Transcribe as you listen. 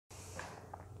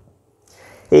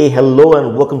Hey, hello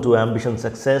and welcome to Ambition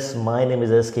Success. My name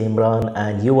is SK Imran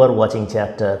and you are watching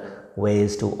chapter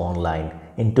Ways to Online.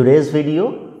 In today's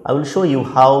video, I will show you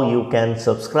how you can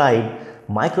subscribe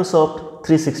Microsoft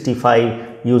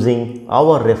 365 using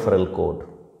our referral code.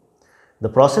 The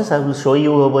process I will show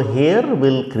you over here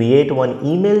will create one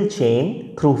email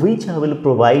chain through which I will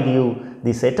provide you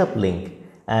the setup link,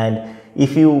 and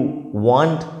if you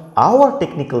want our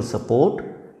technical support,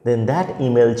 then that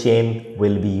email chain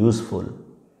will be useful.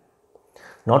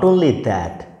 Not only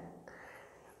that,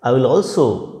 I will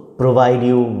also provide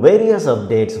you various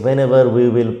updates whenever we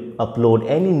will upload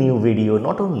any new video,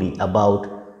 not only about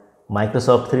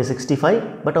Microsoft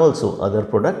 365 but also other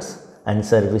products and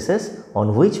services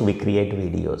on which we create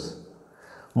videos.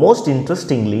 Most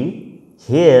interestingly,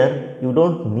 here you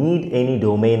don't need any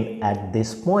domain at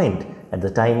this point at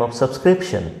the time of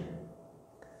subscription.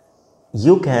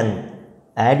 You can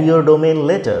add your domain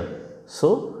later.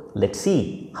 So let's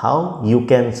see how you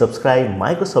can subscribe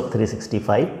Microsoft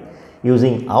 365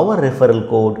 using our referral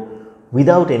code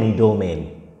without any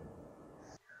domain.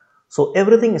 So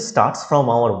everything starts from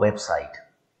our website,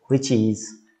 which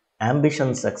is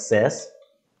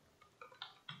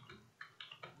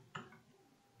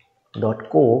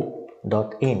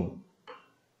ambitionsuccess.co.in,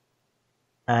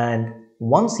 and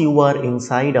once you are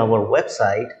inside our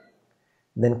website,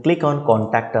 then click on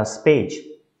Contact Us page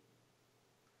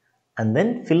and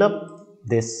then fill up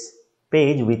this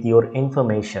page with your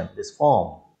information, this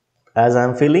form. As I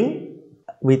am filling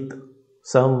with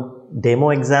some demo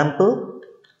example,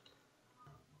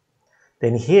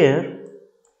 then here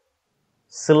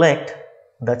select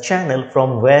the channel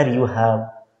from where you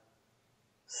have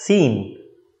seen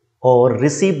or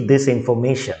received this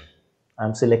information. I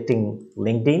am selecting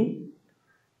LinkedIn.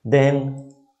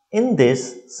 Then in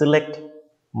this, select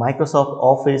Microsoft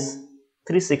Office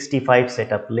 365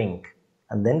 setup link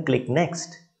and then click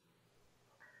next,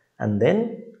 and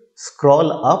then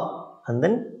scroll up and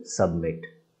then submit.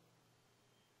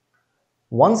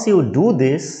 Once you do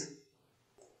this,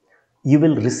 you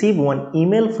will receive one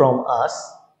email from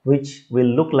us which will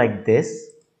look like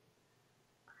this,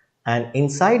 and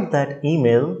inside that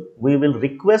email we will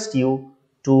request you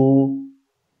to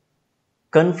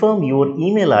confirm your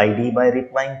email ID by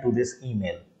replying to this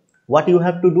email. What you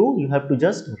have to do, you have to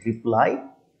just reply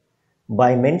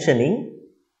by mentioning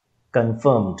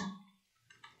confirmed.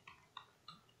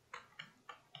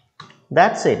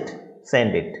 That's it.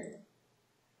 Send it.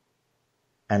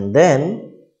 And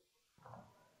then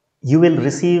you will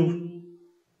receive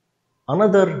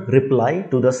another reply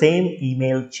to the same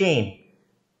email chain,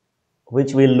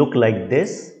 which will look like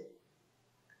this,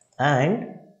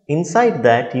 and inside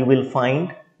that you will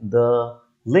find the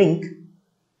link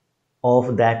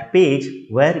of that page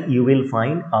where you will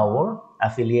find our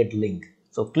affiliate link.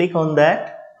 So click on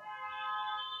that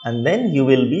and then you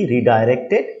will be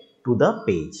redirected to the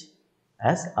page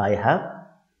as I have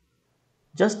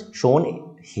just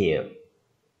shown here.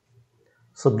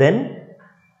 So then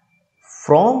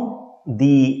from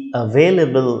the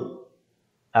available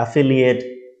affiliate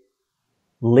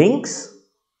links,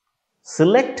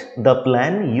 select the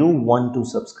plan you want to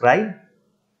subscribe.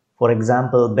 For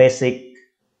example, basic,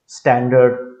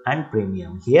 standard and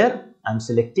premium. Here I am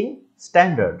selecting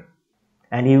standard,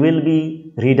 and you will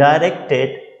be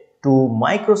redirected to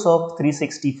Microsoft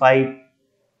 365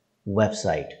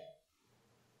 website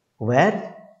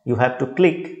where you have to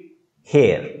click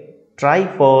here, try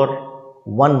for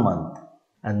 1 month,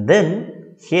 and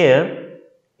then here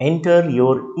enter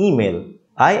your email.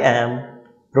 I am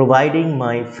providing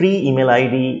my free email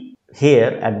ID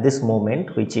here at this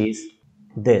moment, which is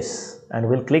this, and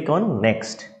we'll click on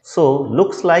next. So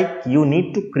looks like you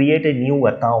need to create a new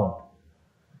account.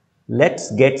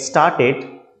 Let's get started.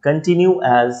 Continue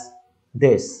as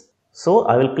this. So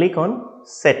I will click on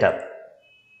setup,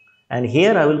 and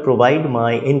here I will provide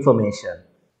my information.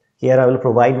 Here I will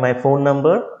provide my phone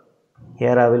number.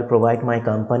 Here I will provide my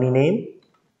company name.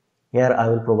 Here I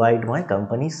will provide my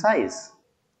company size,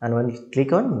 and when you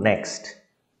click on next,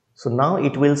 so now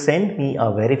it will send me a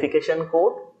verification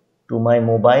code to my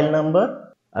mobile number.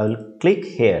 I will click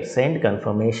here, send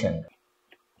confirmation.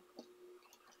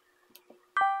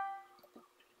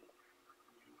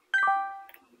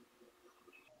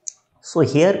 So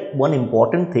here one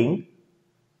important thing,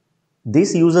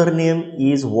 this username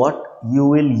is what you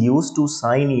will use to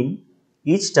sign in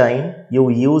each time you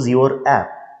use your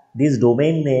app. This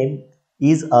domain name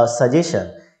is a suggestion.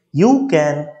 You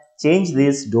can change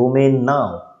this domain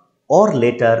now or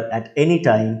later at any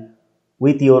time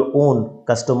with your own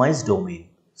customized domain.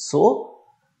 So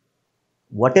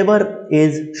whatever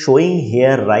is showing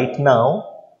here right now,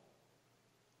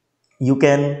 you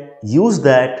can use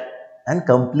that and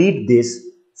complete this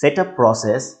setup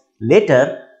process.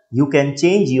 Later you can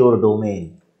change your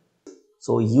domain.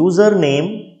 So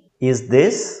username is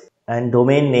this and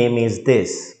domain name is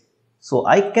this. So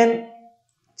I can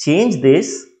change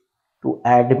this to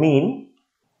admin,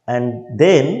 and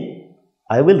then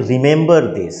I will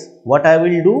remember this. What I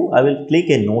will do, I will click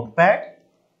a notepad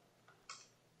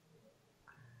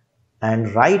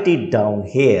and write it down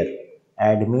here,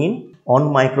 admin on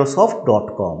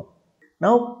microsoft.com.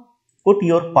 Now put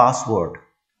your password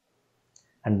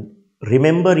and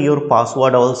remember your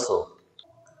password also.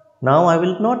 Now I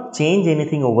will not change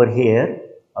anything over here.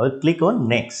 I will click on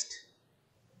next.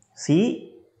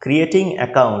 See, creating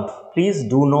account. Please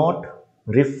do not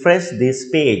refresh this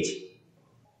page.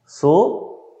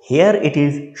 So here it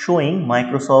is showing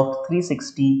Microsoft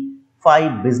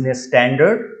 365 Business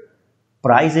Standard.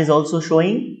 Price is also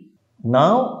showing.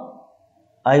 Now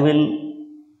I will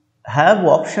have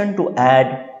option to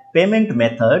add payment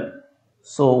method.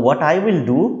 So what I will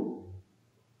do,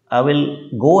 I will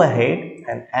go ahead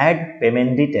and add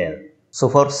payment detail. So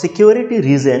for security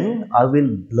reason, I will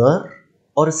blur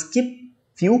or skip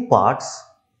few parts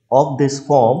of this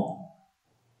form,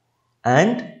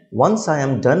 and once I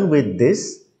am done with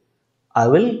this, I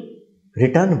will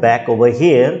return back over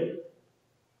here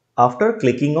after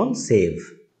clicking on save.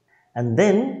 And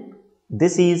then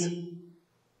this is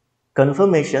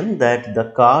confirmation that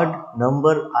the card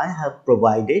number I have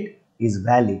provided is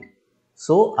valid.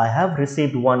 So I have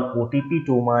received one OTP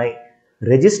to my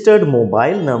registered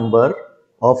mobile number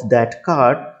of that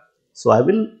card. So I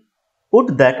will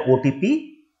put that OTP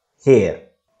here.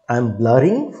 I am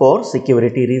blurring for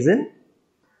security reason,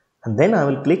 and then I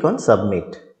will click on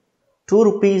submit. 2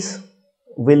 rupees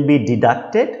will be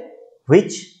deducted,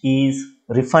 which is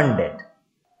refunded.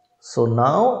 So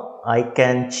now I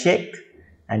can check,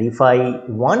 and if I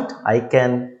want I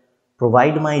can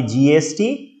provide my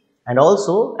GST, and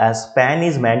also as PAN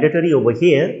is mandatory over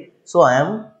here, so I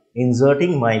am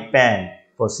inserting my PAN.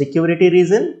 For security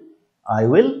reason I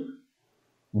will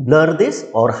blur this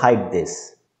or hide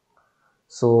this.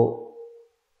 So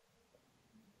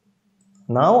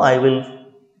now I will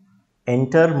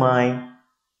enter my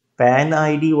PAN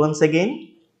ID once again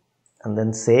and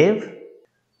then save.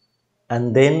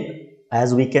 And then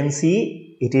as we can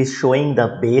see, it is showing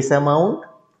the base amount,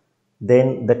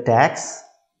 then the tax,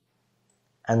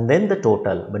 and then the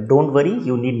total. But don't worry,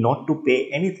 you need not to pay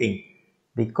anything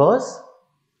because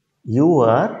you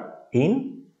are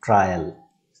in trial.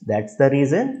 That's the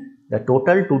reason the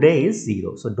total today is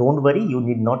 0. So don't worry, you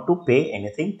need not to pay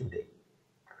anything today.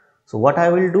 So what I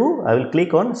will do, I will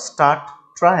click on start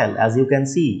trial. As you can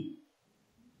see,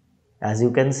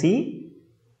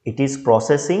 it is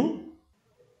processing.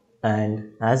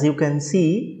 And as you can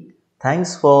see,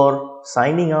 thanks for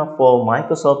signing up for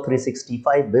Microsoft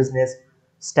 365 Business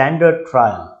Standard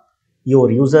Trial. Your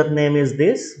username is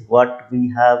this, what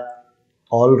we have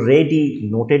already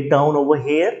noted down over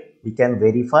here. We can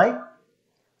verify,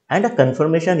 and a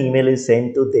confirmation email is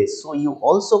sent to this. So you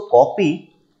also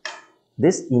copy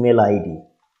this email ID.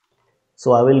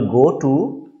 So I will go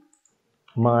to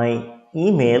my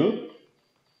email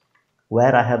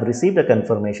where I have received a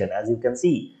confirmation. As you can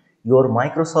see, your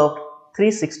Microsoft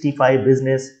 365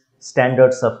 Business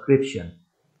Standard subscription.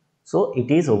 So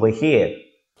it is over here.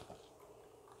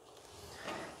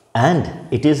 And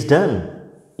it is done.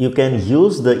 You can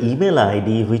use the email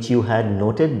ID which you had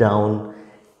noted down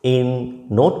in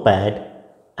Notepad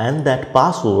and that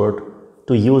password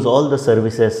to use all the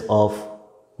services of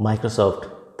Microsoft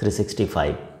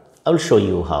 365. I will show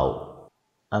you how.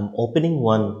 I'm opening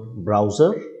one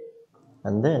browser,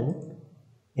 and then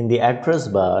in the address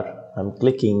bar I'm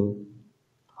clicking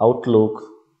outlook.com,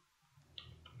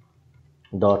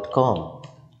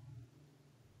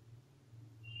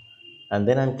 and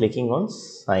then I'm clicking on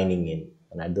signing in,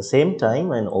 and at the same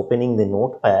time I'm opening the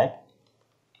notepad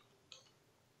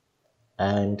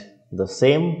and the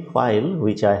same file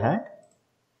which I had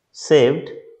saved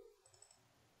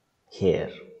here.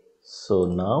 So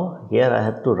now here I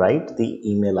have to write the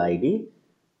email ID,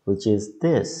 which is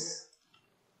this,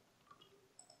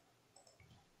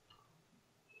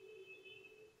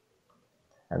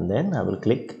 and then I will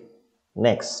click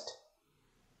next,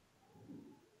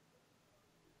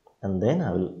 and then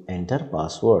I will enter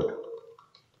password.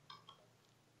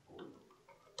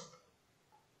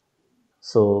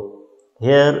 So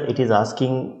here it is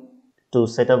asking to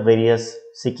set up various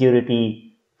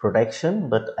security protection,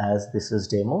 but as this is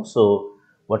demo, so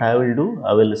what I will do,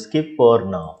 I will skip for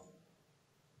now.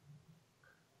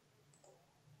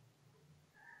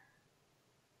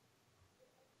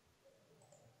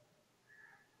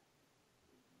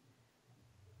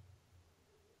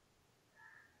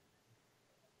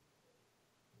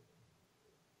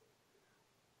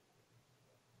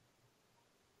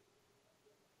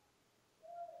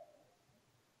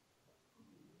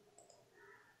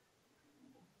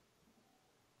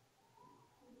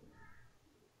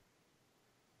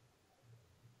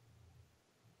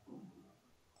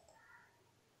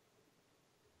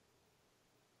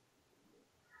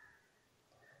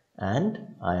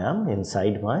 and I am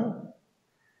inside my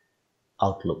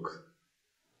Outlook,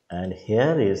 and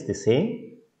here is the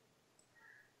same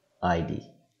ID.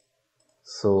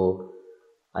 So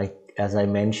as I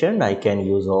mentioned, I can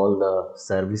use all the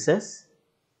services,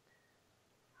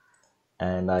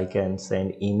 and I can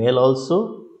send email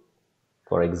also.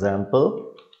 For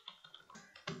example,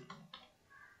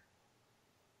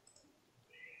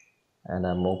 and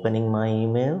I'm opening my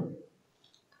email.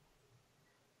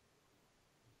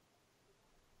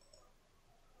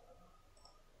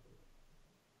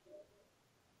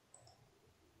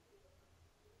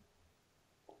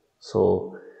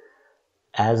 So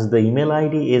as the email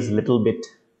ID is little bit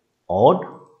odd,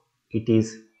 it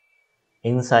is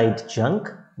inside junk,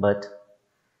 but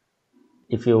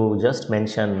if you just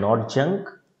mention not junk,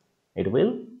 it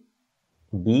will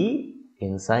be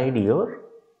inside your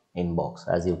inbox,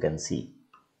 as you can see.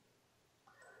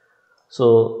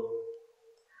 So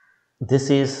this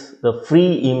is the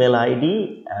free email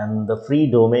ID and the free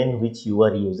domain which you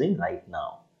are using right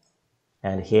now.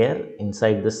 And here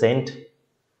inside the sent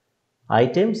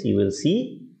items, you will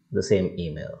see the same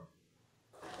email.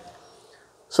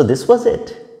 So this was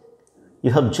it.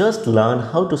 You have just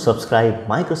learned how to subscribe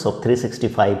Microsoft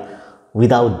 365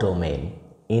 without domain.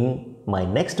 In my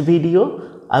next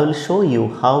video, I will show you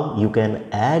how you can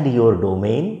add your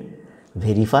domain,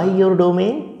 verify your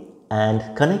domain,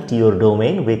 and connect your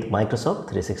domain with Microsoft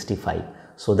 365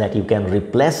 so that you can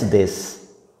replace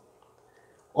this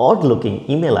odd looking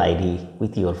email ID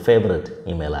with your favorite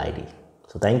email ID.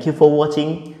 So thank you for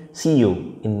watching. See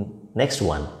you in next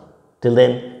one. Till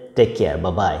then, take care.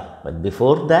 Bye-bye. But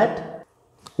before that,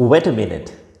 wait a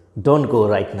minute. Don't go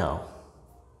right now,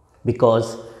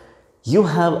 because you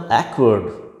have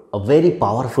acquired a very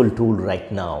powerful tool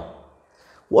right now.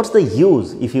 What's the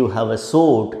use if you have a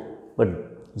sword but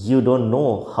you don't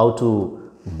know how to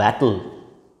battle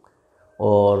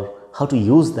or how to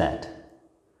use that?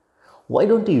 Why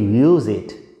don't you use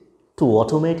it to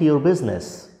automate your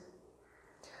business?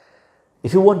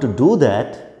 If you want to do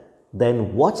that,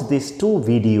 then watch these two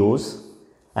videos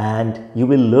and you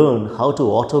will learn how to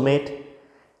automate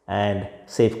and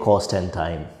save cost and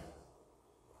time.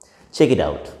 Check it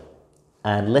out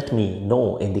and let me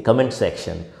know in the comment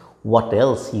section what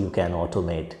else you can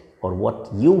automate or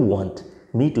what you want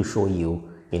me to show you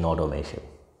in automation.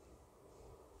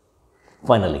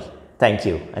 Finally, thank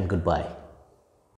you and goodbye.